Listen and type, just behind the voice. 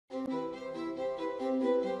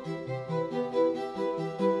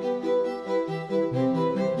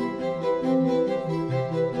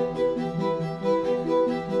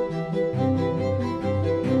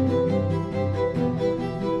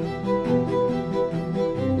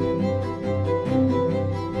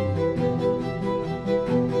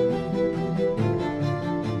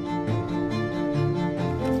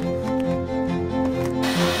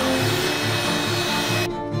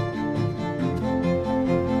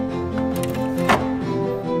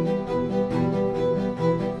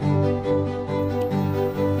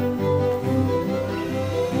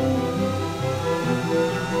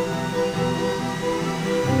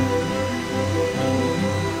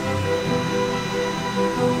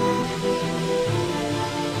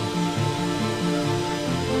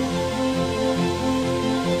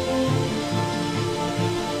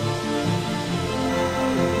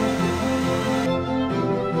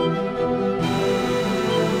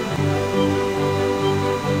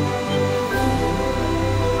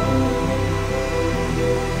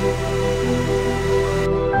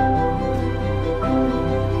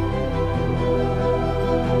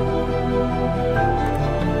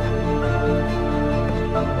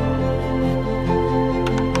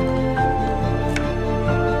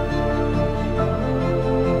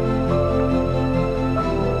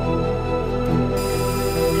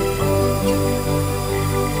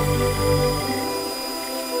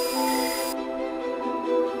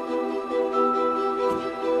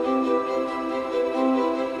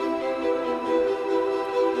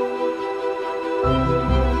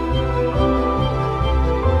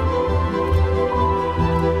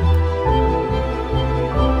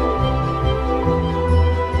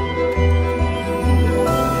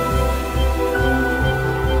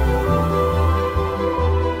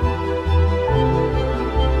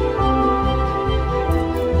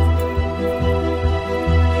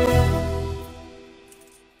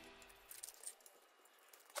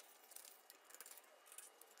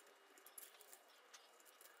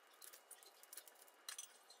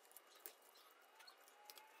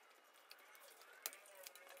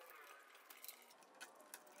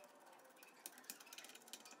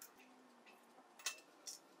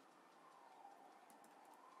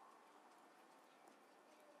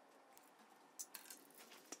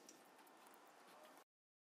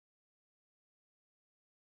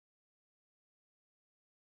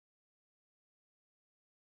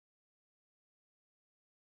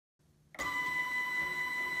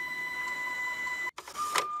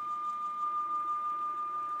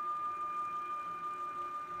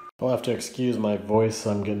I'll have to excuse my voice,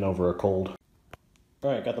 I'm getting over a cold.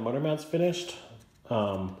 Alright, got the motor mounts finished.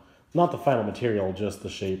 Not the final material, just the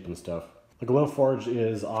shape and stuff. The GlowForge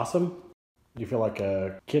is awesome. You feel like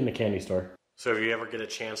a kid in a candy store. So if you ever get a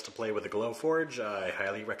chance to play with the GlowForge, I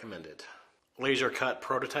highly recommend it. Laser cut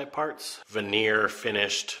prototype parts, veneer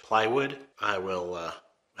finished plywood.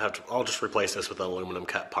 I'll just replace this with an aluminum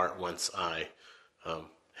cut part once I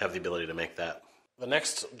have the ability to make that. The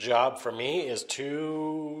next job for me is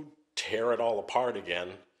to tear it all apart again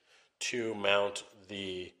to mount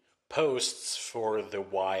the posts for the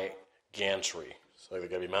Y gantry. So they're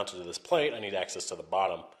going to be mounted to this plate. I need access to the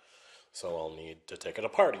bottom, so I'll need to take it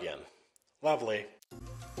apart again. Lovely.